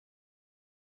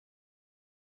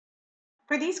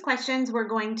For these questions, we're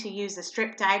going to use a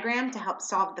strip diagram to help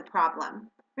solve the problem.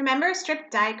 Remember, a strip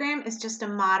diagram is just a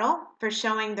model for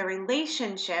showing the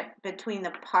relationship between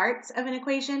the parts of an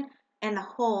equation and the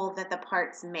whole that the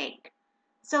parts make.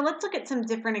 So let's look at some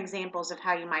different examples of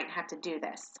how you might have to do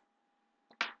this.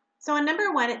 So on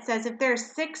number 1, it says if there are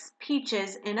 6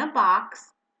 peaches in a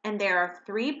box and there are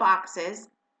 3 boxes,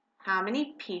 how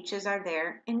many peaches are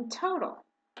there in total?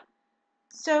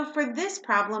 So for this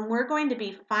problem, we're going to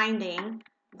be finding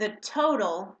the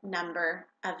total number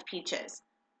of peaches.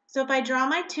 So if I draw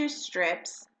my 2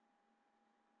 strips,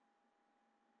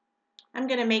 I'm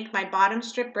going to make my bottom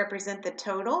strip represent the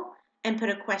total and put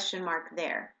a question mark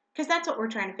there, because that's what we're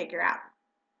trying to figure out.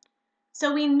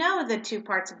 So we know the 2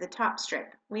 parts of the top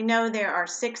strip. We know there are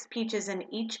 6 peaches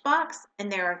in each box and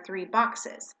there are 3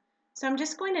 boxes. So I'm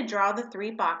just going to draw the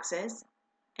 3 boxes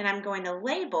and I'm going to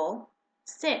label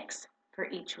 6 for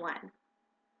each one.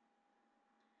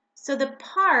 So the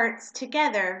parts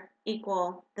together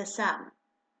equal the sum.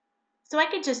 So I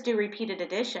could just do repeated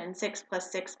addition, 6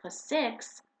 plus 6 plus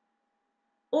 6,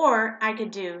 or I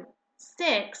could do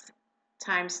 6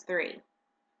 times 3.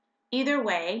 Either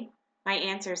way, my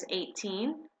answer is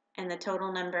 18, and the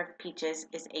total number of peaches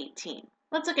is 18.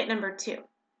 Let's look at number 2.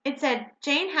 It said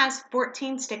Jane has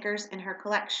 14 stickers in her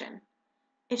collection.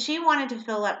 If she wanted to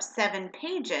fill up 7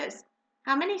 pages,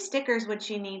 how many stickers would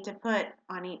she need to put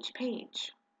on each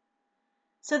page?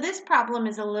 So this problem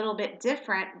is a little bit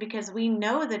different because we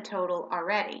know the total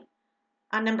already.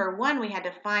 On number 1, we had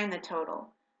to find the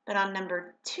total, but on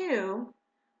number 2,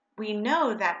 we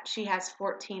know that she has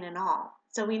 14 in all.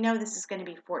 So we know this is going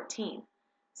to be 14.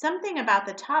 Something about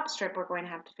the top strip we're going to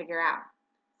have to figure out.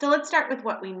 So let's start with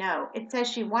what we know. It says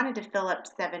she wanted to fill up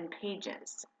 7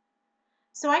 pages.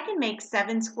 So I can make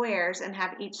 7 squares and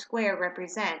have each square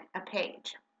represent a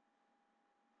page.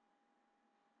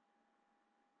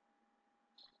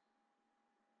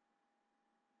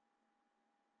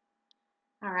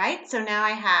 All right, so now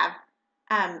I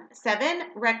have 7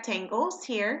 rectangles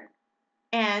here,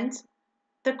 and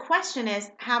the question is,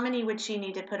 how many would she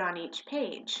need to put on each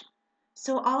page?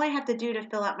 So all I have to do to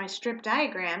fill out my strip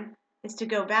diagram is to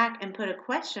go back and put a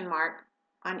question mark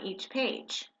on each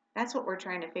page. That's what we're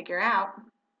trying to figure out.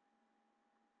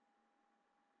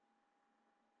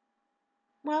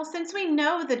 Well, since we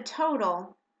know the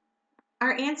total,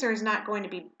 our answer is not going to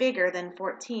be bigger than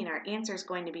 14. Our answer is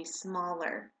going to be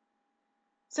smaller.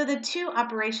 So the 2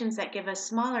 operations that give us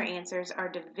smaller answers are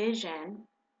division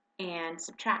and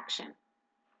subtraction.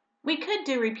 We could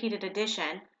do repeated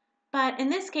addition, but in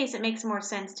this case it makes more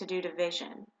sense to do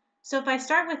division. So if I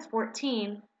start with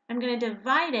 14, I'm going to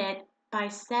divide it by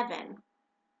 7,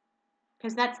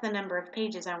 because that's the number of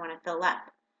pages I want to fill up.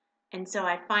 And so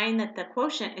I find that the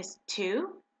quotient is 2,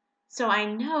 so I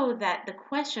know that the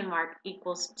question mark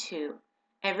equals 2.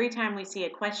 Every time we see a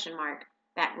question mark,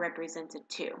 that represents a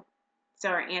 2. So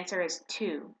our answer is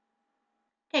 2.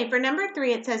 Okay, for number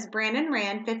 3, it says Brandon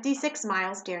ran 56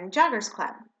 miles during Joggers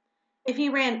Club. If he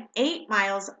ran 8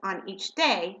 miles on each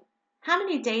day, how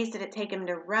many days did it take him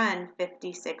to run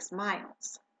 56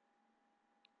 miles?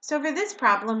 So for this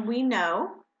problem, we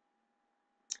know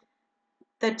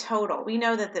the total. We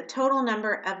know that the total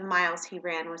number of miles he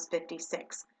ran was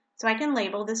 56. So I can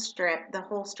label the strip, the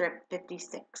whole strip,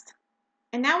 56.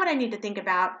 And now what I need to think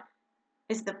about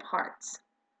is the parts.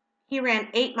 He ran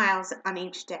 8 miles on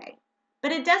each day,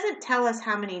 but it doesn't tell us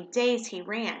how many days he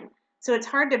ran, so it's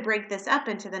hard to break this up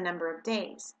into the number of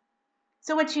days.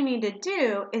 So what you need to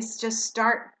do is just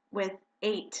start with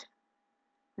 8,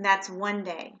 and that's 1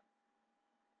 day.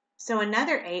 So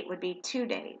another 8 would be 2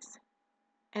 days,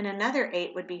 and another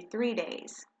 8 would be 3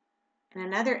 days, and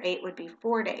another 8 would be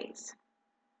 4 days,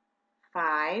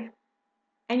 5,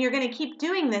 and you're going to keep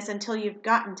doing this until you've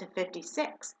gotten to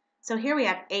 56. So here we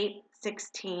have 8,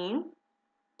 16,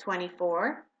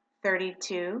 24,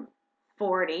 32,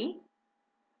 40,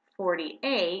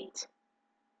 48,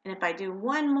 and if I do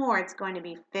one more, it's going to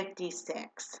be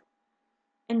 56.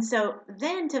 And so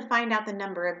then to find out the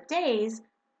number of days,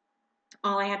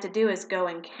 all I have to do is go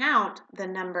and count the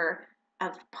number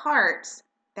of parts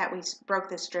that we broke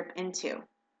the strip into.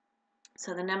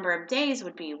 So the number of days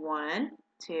would be 1,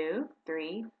 2,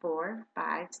 3, 4,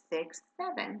 5, 6,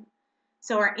 7.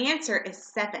 So our answer is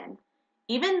 7.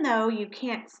 Even though you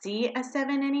can't see a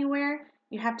 7 anywhere,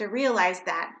 you have to realize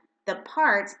that the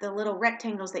parts, the little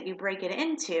rectangles that you break it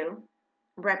into,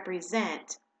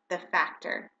 represent the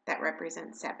factor that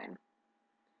represents 7.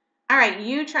 All right,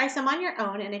 you try some on your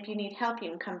own, and if you need help, you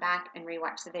can come back and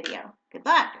rewatch the video. Good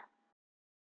luck!